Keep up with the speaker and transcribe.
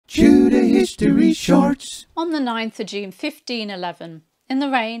History Shorts. On the 9th of June 1511, in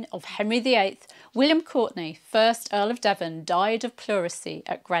the reign of Henry VIII, William Courtenay, 1st Earl of Devon, died of pleurisy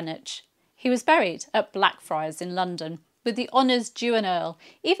at Greenwich. He was buried at Blackfriars in London, with the honours due an earl,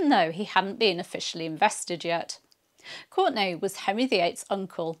 even though he hadn't been officially invested yet. Courtenay was Henry VIII's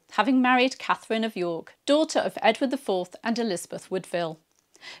uncle, having married Catherine of York, daughter of Edward IV and Elizabeth Woodville.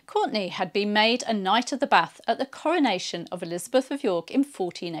 Courtenay had been made a Knight of the Bath at the coronation of Elizabeth of York in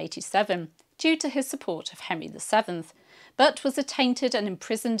 1487, due to his support of Henry VII, but was attainted and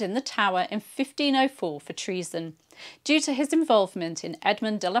imprisoned in the Tower in 1504 for treason, due to his involvement in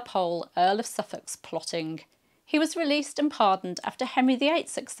Edmund de la Pole, Earl of Suffolk's plotting. He was released and pardoned after Henry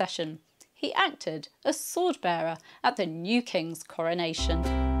VIII's accession. He acted as sword-bearer at the new king's coronation.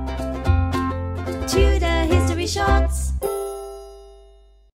 Tudor History Shorts.